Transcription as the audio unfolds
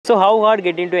So how hard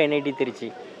get into NIT Trichy?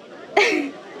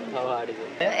 How hard is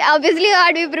it? Obviously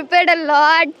hard. We prepared a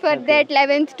lot for that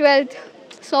 11th, 12th.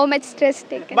 So much stress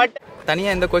taken. But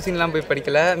தனியாக இந்த கோச்சிங்லாம் போய்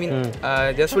படிக்கல. I mean,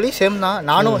 just actually same தான்.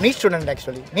 நானும் NEET student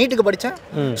actually. NEETக்கு படிச்சேன்.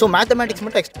 So mathematics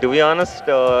மட்டும். To be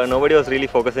honest, nobody was really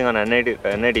focusing on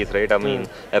NITs, right? I mean,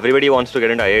 everybody wants to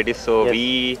get into IITs, so we.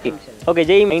 Okay,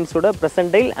 JEE Mains oda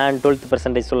percentile and 12th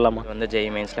percentage சொல்லலாமா? வந்து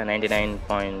JEE Mains ல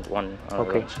 99.1.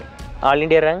 Okay. All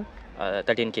India rank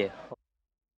 13K.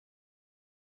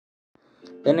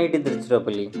 NIT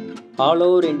Trichy. All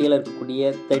over India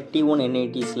இருக்கக்கூடிய 31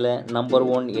 NITsல number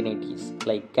 1 NITs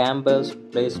like campus,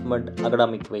 placement,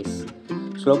 academic wise.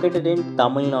 It's located in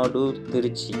Tamilnadu,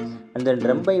 Trichy. And then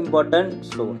ரொம்ப important,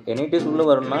 so NITs உள்ள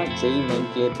வரணும்னா JEE Main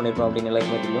clear பண்ணிருக்கணும் அப்படின்னு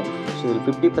எல்லாருக்குமே தெரியும். So இதில்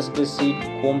 50% seat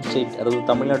home seat, அதாவது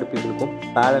Tamil Nadu பீப்புளுக்கும்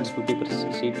balance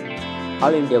 50% seat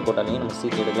all India கோட்டாலையும் நம்ம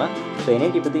சீட் எடுக்கலாம். ஸோ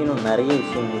NIT பற்றி இன்னும் நிறைய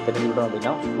விஷயம் நீங்கள் தெரிஞ்சுக்கிட்டோம்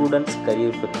அப்படின்னா ஸ்டூடெண்ட்ஸ்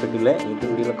கரியர் பெர்ஸ்பெக்டிவில் இந்த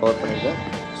வீடியோவில் கவர் பண்ணியிருக்கேன்.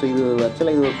 ஸோ இது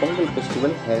ஆக்சுவலாக இது ஒரு பொங்கல்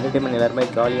ஃபெஸ்டிவல், என்டர்டைன்மெண்ட் எல்லாருமே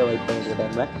ஜாலியாக வைப் பண்ணிக்கிற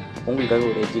டைமில் உங்களுக்காக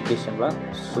ஒரு எஜுகேஷன்லாம்.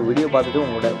 ஸோ வீடியோ பார்த்துட்டு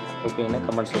உங்களோட ஒப்பீனியனை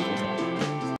கமெண்ட்ஸ் சொல்லுங்கள்.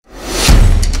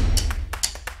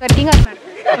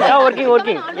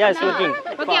 Working. Yes, working.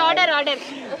 Okay, order.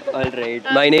 Alright.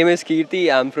 My name is Kirti.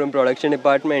 I'm from production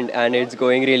department and it's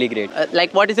going really great.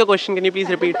 like what is your question? Can you please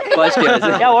repeat? First year.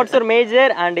 Yeah, what's your major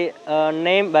and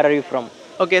name? Where are you from?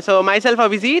 Okay, so myself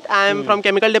Abhijit. I am from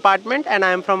chemical department and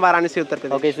I am from Varanasi, Uttar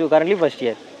Pradesh. Okay, so currently first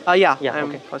year. Yeah, I am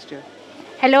okay. first year.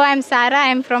 Hello, I'm Sarah.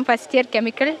 I'm from first year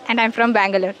chemical and I'm from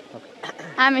Bangalore. Okay.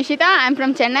 I'm Ishita. I'm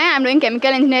from Chennai. I'm doing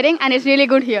chemical engineering and it's really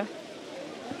good here.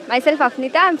 Myself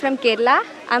Afnita. I'm from Kerala.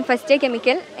 I'm first year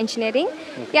chemical engineering.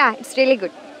 Okay. Yeah, it's really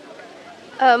good.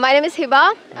 My name is Hiba.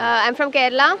 I'm from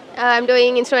Kerala. I'm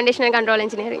doing instrumentation and control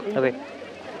engineering. Okay.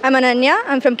 I'm Ananya.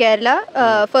 I'm from Kerala.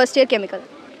 First year chemical.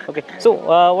 Okay. So,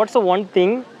 what's the one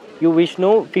thing you wish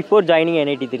know before joining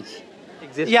NIT Trichy?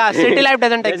 Yeah, city life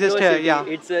doesn't exist here. Yeah.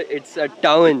 It's a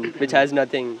town which has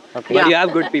nothing. Okay. But you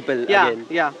have good people again.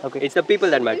 Yeah. Okay. It's the people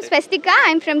that matter. Swastika.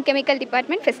 I'm from chemical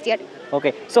department first year.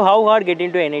 Okay. So, how hard get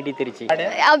into NIT Trichy?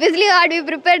 Obviously hard. We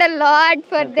prepared a lot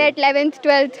for that 11th,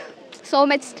 12th. So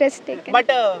much stress taken. But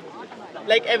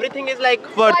like everything is like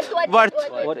worth it.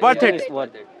 Worth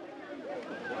it.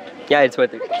 Yeah, it's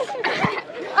worth it.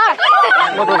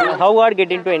 How hard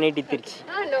get into NIT Trichy?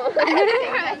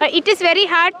 It is very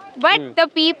hard, but the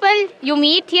people you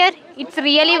meet here, it's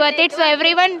really worth it. So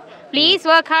everyone, please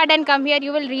work hard and come here.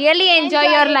 You will really enjoy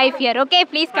your life here. Okay,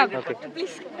 please come. Okay.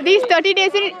 These 30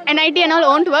 days in NIT and all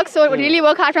won't work. So really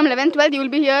work hard from 11th, 12th. You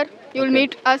will be here. You will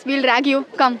meet us. We'll drag you.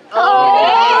 Come.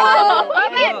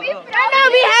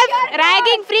 We have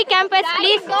ragging free campus.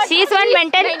 Please. She's one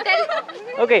mental.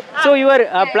 Okay. So your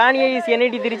plan A is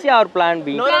NIT Trichy or plan B?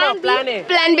 No, plan A.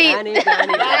 Plan B.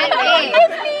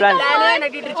 Plan A.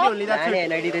 NIT Trichy only. That's it.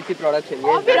 NIT Trichy production.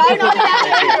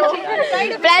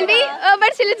 Plan B,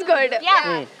 but still it's good. Yeah.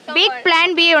 Big plan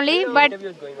B only, but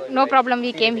no problem.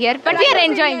 We came here, but we are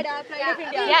enjoying.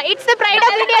 Yeah, it's the pride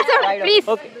of India, sir. Please.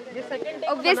 Okay.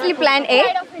 Obviously plan A.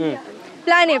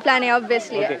 Plan A,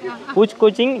 obviously. Okay. Which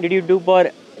coaching did you do for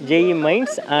JEE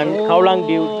Mains and how long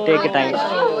do you take a time?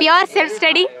 Pure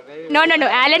self-study. No.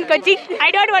 Alan coaching.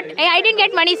 I don't want. I didn't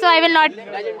get money, so I will not.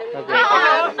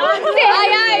 Okay.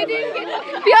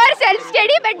 Pure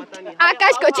self-study, but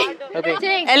Akash coaching. Okay.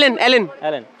 Ellen.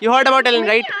 Alan. You heard about Ellen,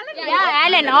 right? Yeah,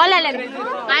 Alan. All Alan.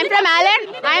 I'm from Alan.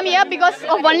 I'm here because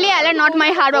of only Alan, not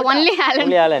my hard work. Only Alan.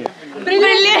 Only Alan.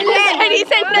 Brilliant study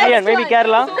center. Brilliant. Maybe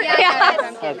Kerala?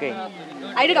 Yeah. Okay.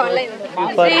 I did online.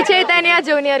 Sri Chaitanya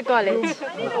Junior College.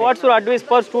 What's your advice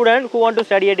for students who want to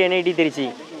study at NIT Trichy?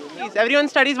 Everyone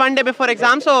studies one day before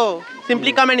exam, so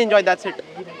simply come and enjoy. That's it.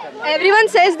 Everyone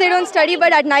says they don't study,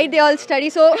 but at night they all study.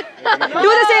 So do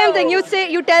the same thing.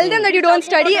 You tell them that you don't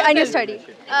study and you study.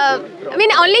 I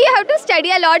mean, only you have to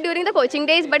study a lot during the coaching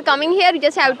days, but coming here, you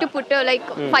just have to put like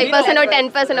 5% or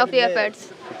 10% of your efforts.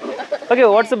 Okay,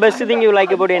 what's the best thing you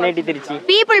like about NIT Trichy?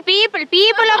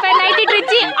 People of NIT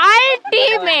Trichy,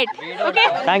 ultimate. Okay.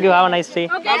 Thank you. Have a nice day.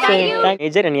 Okay, thank you.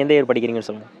 Major and எந்த year படிக்கிறீங்கன்னு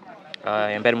சொல்லுங்க.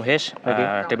 என் பேர் Mukesh.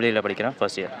 Triple படிக்கிறேன்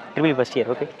first year. Triple first year.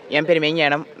 Okay. என் பேர்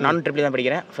மெய்ஞானம். நானும் triple தான்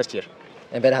படிக்கிறேன் first year.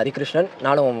 என் பேர் ஹரிகிருஷ்ணன்.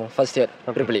 நானும் ஃபர்ஸ்ட் இயர்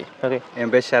ட்ரிபிள். ஓகே.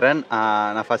 என் பேர் ஷரண்.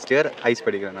 நான் ஃபர்ஸ்ட் இயர் ஐஸ்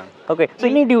படிக்கிறேன் நான். Okay. So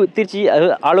NIT Trichy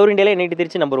all over இந்தியாவில் NIT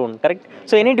Trichy number 1 correct.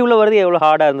 So NIT உள்ள வரது எவ்வளோ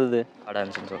ஹார்டாக இருந்தது? ஹார்டாக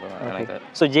இருந்துச்சுன்னு சொல்லுவேன் எனக்கு.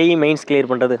 ஸோ JEE Mains கிளியர்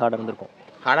பண்ணுறது ஹார்டாக இருந்திருக்கும்.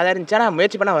 ஹார்டாக தான் இருந்துச்சா நான்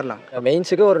முயற்சி பண்ணால் வரலாம்.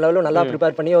 மெயின்ஸுக்கு ஒரு லெவலில் நல்லா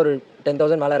ப்ரிப்பேர் பண்ணி ஒரு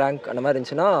 10,000 மேலே ரேங்க் அந்த மாதிரி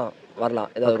இருந்துச்சுன்னா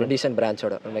வரலாம். ஏதாவது ஒரு டீசன்ட்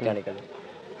பிரான்ச்சோட மெக்கானிக்கல்.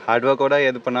 ஹார்ட் ஒர்க்கோட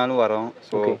எது பண்ணாலும் வரும்.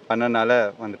 ஸோ பண்ணனால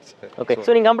வந்துடுச்சு. ஓகே.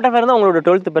 ஸோ நீங்கள் கம்ப்யூட்டர் இருந்தால் உங்களோட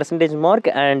 12th percentage mark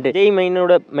and JEE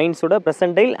மெயின்ஸோட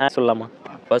percentile சொல்லலாமா?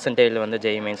 percentile வந்து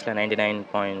JEE Mainsல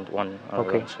 99.1.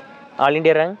 Okay. All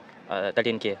India rank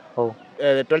 13K. ஓ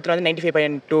 12th வந்து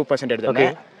 95.2%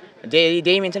 எடுத்தேன்.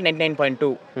 JEE Mainsல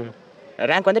 99.2.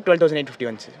 ரேங்க் வந்து 12850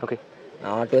 வந்துச்சு. ஓகே.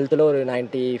 நான் 12th ஒரு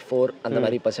 94 அந்த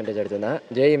மாதிரி பர்சன்டேஜ் எடுத்திருந்தேன்.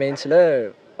 JEE Mainsல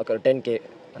 10K.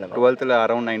 12th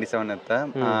அரௌண்ட் 97 எடுத்தேன்.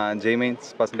 JEE Mains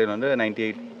பர்சன்டேஜ் வந்து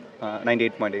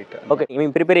 98.8. ஓகே.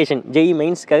 இவன் ப்ரிப்பரேஷன் JEE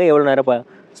Mainsக்காக எவ்வளோ நேரம்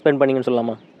ஸ்பெண்ட் பண்ணீங்கன்னு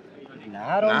சொல்லலாமா?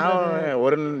 நான்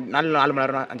ஒரு 4 மணி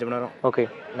நேரம் 5 மணி நேரம். ஓகே.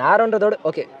 நேரம்ன்றதோட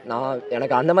ஓகே நான்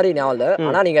எனக்கு அந்த மாதிரி ஞாபகம் இல்லை.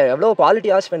 ஆனால் நீங்கள் எவ்வளோ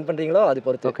குவாலிட்டியாக ஸ்பெண்ட் பண்ணுறீங்களோ அது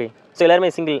பொறுத்து. ஓகே. ஸோ எல்லாருமே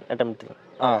சிங்கிள் அட்டெம்ப்ட்?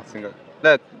 சிங்கிள்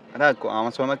இல்லை. அதான்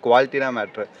அவன் சொன்ன மாதிரி குவாலிட்டி தான்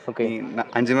மேட்ரு. ஓகே.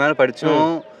 5 மணி நேரம் படித்தும்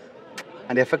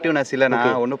அந்த எஃபெக்டிவ்னஸ் இல்லைனா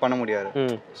ஒன்றும் பண்ண முடியாது.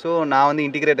 ஸோ நான் வந்து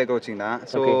இன்டிகிரேட்டர் கோச்சிங் தான்.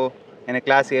 ஸோ எனக்கு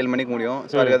கிளாஸ் 7 மணிக்கு முடியும்.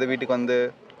 ஸோ அதுக்கு வீட்டுக்கு வந்து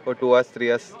ஒரு 2 hours 3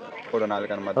 hours ஒரு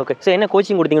நாளுக்கு அந்த மாதிரி. ஓகே. ஸோ என்ன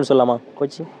கோச்சிங் கொடுத்தீங்கன்னு சொல்லலாமா?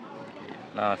 கோச்சிங்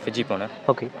நான் ஃபிஜி போனேன்.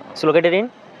 ஓகே. ஸோ லொகேட்டட் இன்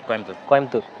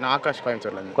கோயம்புத்தூர். நான் ஆகாஷ்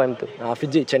கோயம்புத்தூர்லேருந்து. கோயம்புத்தூர். நான்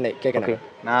ஃபிஜி சென்னை கேட்குறேன்.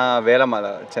 நான்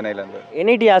வேலமாலை சென்னையிலேருந்து.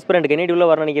 NIT ஆஸ்பிரண்ட் NIT உள்ள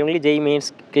வர நினைக்கிறவங்களுக்கு JEE Mains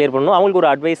கிளியர் பண்ணணும். அவங்களுக்கு ஒரு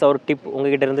அட்வைஸ் ஒரு டிப்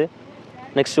உங்ககிட்ட இருந்து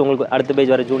நெக்ஸ்ட் உங்களுக்கு அடுத்த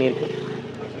பேஜ் வர ஜூனியருக்கு?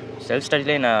 செல்ஃப்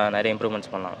ஸ்டடிலே நான் நிறைய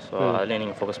இம்ப்ரூவ்மெண்ட்ஸ் பண்ணலாம். ஸோ அதிலே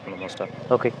நீங்கள் ஃபோக்கஸ் பண்ணணும் மோஸ்ட்டாக.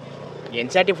 ஓகே.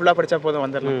 NCERT ஃபுல்லாக படித்தா போதும்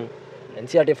வந்துடலாம்.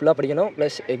 NCERT ஃபுல்லாக படிக்கணும்.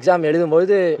 ப்ளஸ் எக்ஸாம்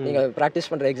எழுதும்போது நீங்கள் ப்ராக்டிஸ்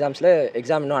பண்ணுற எக்ஸாம்ஸில்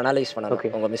எக்ஸாம் இன்னும் அனலைஸ்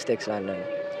பண்ணணும் உங்கள் மிஸ்டேக்ஸ்லாம் என்னென்னு.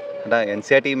 அதான்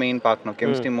NCERT மெயின் பார்க்கணும்.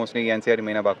 கெமிஸ்ட்ரி மோஸ்ட்லி NCERT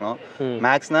மெயினாக பார்க்கணும்.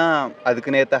 மேக்ஸ்னா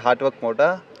அதுக்கு நேற்று ஹார்ட் ஒர்க்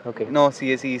போட்டால் இன்னும்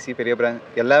CSE EC பெரிய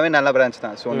பிரான்ச் எல்லாமே நல்ல பிரான்ச்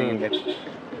தான். ஸோ நீங்கள்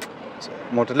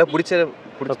மொத்தத்தில்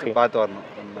பிடிச்சி பார்த்து வரணும்.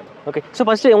 ஓகே. ஸோ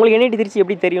ஃபஸ்ட்டு உங்களுக்கு NIT திருச்சி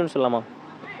எப்படி தெரியும்னு சொல்லலாமா?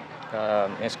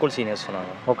 என் ஸ்கூல் சீனியர்ஸ்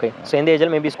சொன்னாங்க. ஓகே. ஸோ எந்த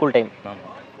ஏஜில் மேபி ஸ்கூல் டைம்?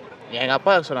 எங்கள்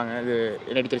அப்பா சொன்னாங்க இது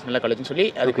NIT திருச்சி நல்ல காலேஜ்னு சொல்லி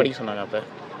அது படிக்க சொன்னாங்க. அப்போ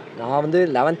நான் வந்து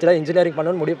 11th இன்ஜினியரிங்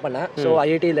பண்ணணும்னு முடிவு பண்ணேன். So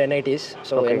IITயில் NITs.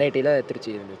 ஸோ NITயில் திருச்சி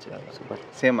இருந்துச்சு. சூப்பர்.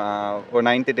 சேம் ஒரு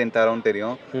 9th 10th அரௌண்ட்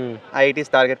தெரியும். IITs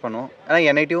டார்கெட் பண்ணுவோம். ஆனால்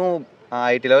NITயும்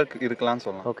IIT லெவல் இருக்கலாம்னு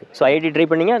சொல்லலாம். ஓகே. ஸோ IIT ட்ரை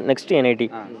பண்ணிங்க, நெக்ஸ்ட்டு NIT.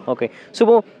 ஓகே. ஸோ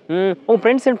இப்போ உங்கள்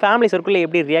ஃப்ரெண்ட்ஸ் அண்ட் ஃபேமிலி சர்க்கிளில்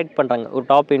எப்படி ரியாக்ட் பண்ணுறாங்க? ஒரு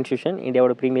டாப் இன்ஸ்டியூஷன்,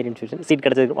 இந்தியாவோட ப்ரீமியர் இன்ஸ்டியூஷன் சீட்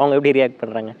கிடச்சதுக்கு அவங்க எப்படி ரியாக்ட்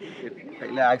பண்ணுறாங்க?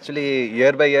 இல்லை actually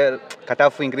year by year cut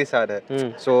off increase ஆகுது.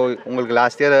 ஸோ உங்களுக்கு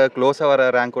லாஸ்ட் இயர் க்ளோஸாக வர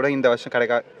ரேங்க் கூட இந்த வருஷம்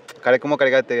கிடைக்குமோ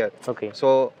கிடைக்காது தெரியாது. ஓகே. ஸோ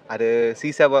அது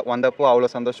சீசா வந்தப்போ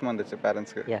அவ்வளோ சந்தோஷமாக இருந்துச்சு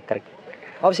பேரண்ட்ஸ்க்கு. Correct.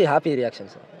 Obviously happy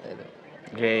reactions.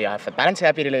 Parents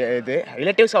happy. இது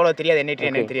ரிலேட்டிவ்ஸ் அவ்வளோ தெரியாது. NIT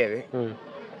எனக்கு தெரியாது.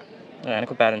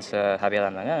 எனக்கும் பேரண்ட்ஸ் ஹாப்பியாக தான்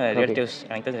இருந்தாங்க. ரிலேட்டிவ்ஸ்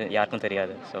எனக்கு யாருக்கும்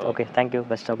தெரியாது. So okay. Thank you.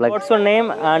 Best of luck. What's your name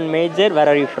and major? Where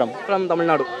are you from? From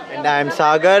Tamilnadu. And I am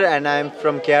Sagar and I am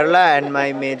from Kerala and my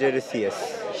major is CS.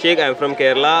 Sheikh, I am from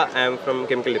Kerala. I am from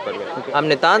chemical department. Okay. I'm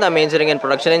Nithan. I'm majoring in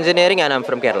production engineering and I'm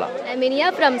from Kerala. I'm Inia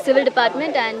from civil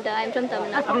department and I'm from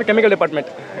Tamilnadu. From chemical department.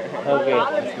 Okay.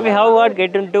 Okay. How got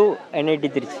get into NIT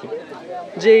Trichy?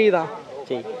 JEE da.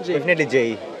 JEE. Definitely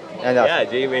JEE. Yeah,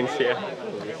 JEE Mains. Yeah.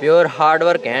 Pure hard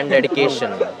work and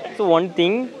dedication. So one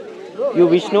thing you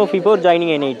wish know before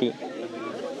joining NIT?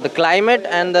 The climate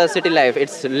and the city life,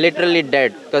 it's literally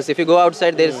dead. Because if you go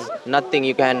outside, there's nothing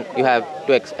you have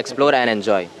to explore and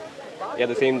enjoy. Yeah,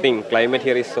 the same thing. Climate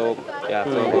here is so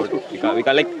good. We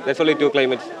can like there's only 2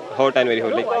 climates, hot and very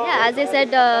hot. Like Yeah, as I said,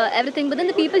 everything. But then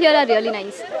the people here are really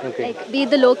nice. Okay. Like be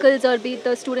it the locals or be it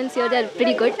the students here, they're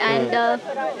pretty good. And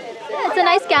it's a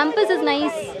nice campus. Is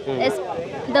nice.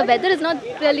 The weather is not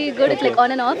really good. It's like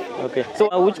on and off. Okay. So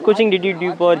which coaching did you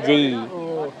do for JEE?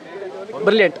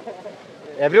 Brilliant.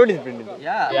 Everyone is brilliant.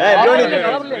 Everyone is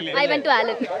brilliant. I went to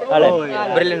Allen. Alan.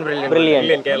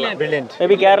 Brilliant. Kerala. Brilliant.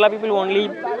 Maybe Kerala people only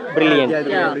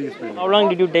brilliant. How long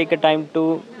did you take a time to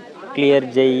clear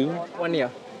JEE? 1 year.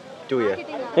 2 years.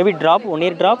 Maybe drop, 1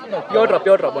 year drop? Pure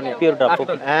drop 1 year. Pure drop.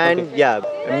 Okay. And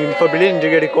I mean for brilliant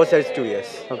integrated course it's 2 years.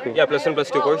 Okay. yeah, +1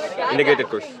 +2 course, integrated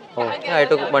course. Oh. Yeah, I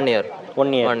took 1 year.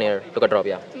 1 year. 1 year took a drop,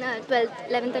 yeah. 12th,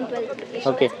 11th and 12th.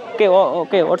 Okay.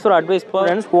 Okay. What's your advice for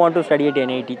friends who want to study at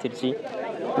NIT Trichy?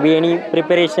 Be any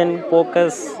preparation,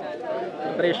 focus,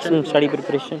 study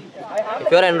preparation? If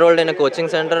you are enrolled in a coaching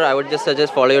center, I would just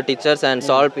suggest follow your teachers and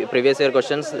solve previous year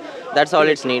questions. That's all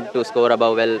it's need to score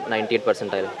above 98th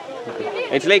percentile. Okay.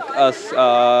 It's like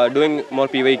doing more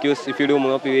PYQs. If you do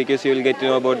more PYQs, you will get to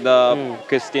know about the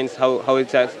questions, how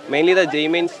it's mainly the JEE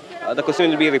Mains. The question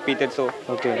will be repeated, so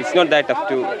it's not that tough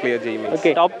to clear JEE Mains.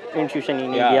 Okay, top institution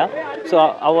in India. So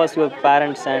how was your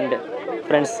parents and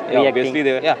friends reacting? Obviously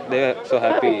they were so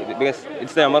happy because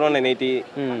it's the number 1 NIT,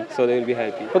 so they will be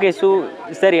happy. Okay, so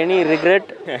is there any regret?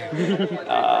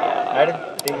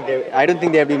 I don't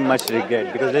think there will be much regret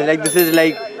because like this is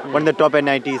like one of the top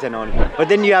NITs and all. But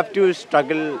then you have to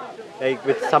struggle like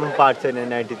with some parts in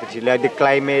NIT Trichy, like the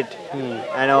climate,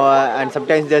 and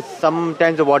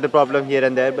sometimes the water problem here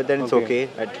and there. But then it's okay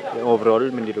overall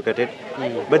when you look at it.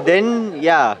 But then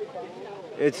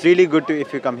it's really good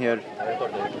if you come here.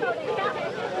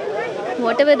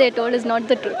 whatever they told is not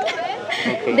the truth.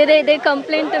 They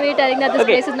complain to me telling that this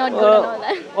place is not good and all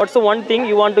that. What's the one thing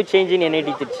you want to change in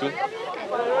NIT Trichy?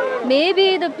 Maybe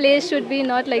the place should be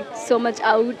not like so much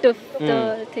out of the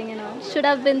thing, you know. Should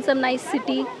have been some nice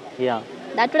city. Yeah.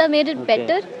 That would have made it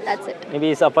better. That's it. Maybe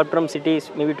it's apart from cities,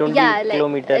 maybe 20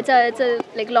 kilometers. It's a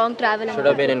like long travel. Should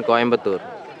have been in Coimbatore.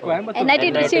 NIT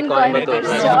Trichy in Coimbatore.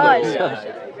 Sure.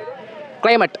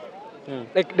 Climate.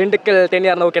 Like Dindikkal 10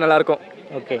 year okay nalla irukum.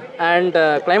 Okay. And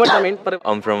climate I mean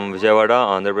I'm from Vijayawada,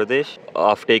 Andhra Pradesh.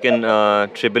 I've taken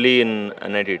Triple E in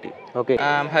NIT. Okay.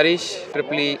 I'm Harish,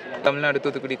 Triple E, Tamilnadu,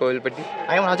 Thuthukudi, Kovilpatti.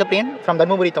 I am Rajapriyan from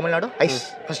Dharmaburi, Tamilnadu. ICE,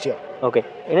 first year. Okay.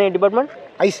 In any department?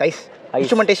 ICE.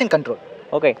 Instrumentation control.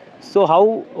 Okay. So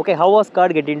how was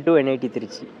card get into NIT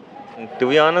Trichy? To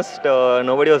be honest,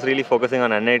 nobody was really focusing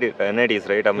on NITs,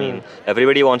 right? I mean,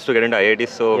 everybody wants to get into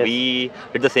IITs, so we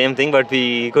did the same thing, but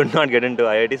we could not get into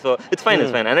IITs, so it's fine,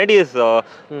 it's fine. NIT is,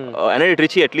 NIT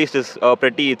Trichy at least is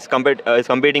pretty, it's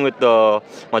competing with the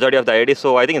majority of the IITs,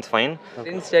 so I think it's fine.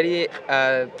 Didn't study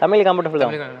Tamil comfortable.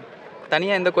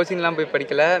 தனியாக எந்த கோச்சிங்லாம் போய்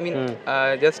படிக்கல ஐ mean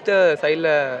just சைடில்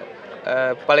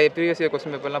பழைய previous year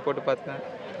question பேப்பர்லாம் போட்டு பார்த்தேன்.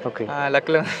 Okay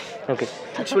லக்கில் okay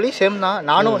actually same தான்.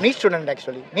 நானும் நீட் ஸ்டூடெண்ட்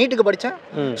ஆக்சுவலி நீட்டுக்கு படித்தேன்.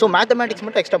 ஸோ மேத்தமேட்டிக்ஸ்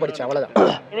மட்டும் எக்ஸ்ட்ரா படித்தேன், அவ்வளோதான்.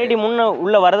 NIT முன்னே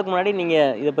உள்ளே வரதுக்கு முன்னாடி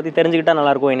நீங்கள் இதை பற்றி தெரிஞ்சுக்கிட்டா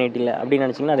நல்லாயிருக்கும் NITயில் அப்படின்னு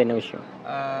நினச்சிங்கன்னா அது என்ன விஷயம்?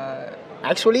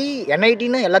 ஆக்சுவலி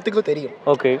NITன்னு எல்லாத்துக்கும் தெரியும்.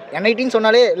 ஓகே. NITன்னு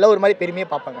சொன்னாலே எல்லாம் ஒரு மாதிரி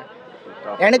பெருமையாக பார்ப்பாங்க.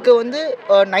 எனக்கு வந்து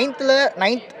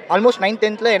ஆல்மோஸ்ட் 9th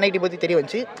 10th NIT பற்றி தெரிய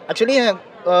வந்துச்சு. ஆக்சுவலி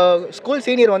ஸ்கூல்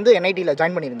சீனியர் வந்து NITயில்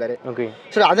ஜாயின் பண்ணியிருந்தாரு. ஓகே.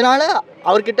 ஸோ அதனால்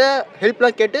அவர்கிட்ட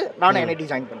ஹெல்ப்லாம் கேட்டு நானும் NIT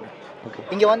ஜாயின் பண்ணேன்.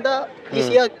 இங்கே வந்தால்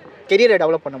ஈஸியாக கெரியரை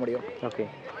டெவலப் பண்ண முடியும். Okay.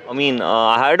 I mean,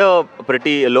 I had a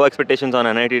pretty low expectations on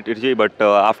NIT Trichy, but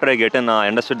after I get in, I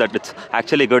understood that it's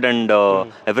actually good and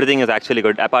everything is actually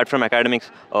good. Apart from academics,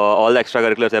 all the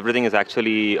extracurriculars, everything is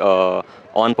actually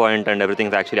on point and everything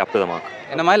is actually up to the mark.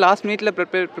 இந்த மாதிரி last மினிட்ல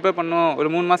prepare பண்ணோம், ஒரு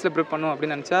 3 மாதத்தில் prepare பண்ணோம்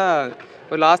அப்படின்னு நினச்சா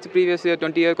ஒரு last previous year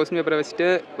 20 year question பேப்பரை வச்சுட்டு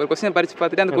ஒரு கொஸ்டினை படித்து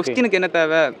பார்த்துட்டு அந்த கொஸ்டினுக்கு என்ன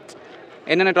தேவை,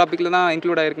 என்னென்ன டாப்பிக்கில் தான்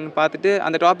இன்க்ளூட் ஆகிருக்குன்னு பார்த்துட்டு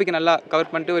அந்த டாப்பிக்கை நல்லா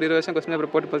கவர் பண்ணிட்டு ஒரு 20 வருஷம் கொஸ்டின்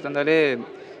பேப்பர் போட்டு பார்த்து வந்தாலே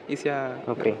ஈஸியாக.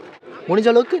 ஓகே. முடிஞ்ச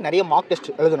அளவுக்கு நிறைய மார்க் டெஸ்ட்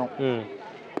எழுதணும்.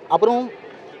 அப்புறம்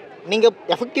நீங்கள்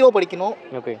எஃபெக்டிவாக படிக்கணும்.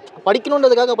 ஓகே.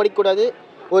 படிக்கணுன்றதுக்காக படிக்கக்கூடாது.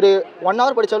 ஒரு 1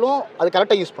 hour படித்தாலும் அது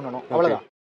கரெக்டாக யூஸ் பண்ணணும், அவ்வளோதான்.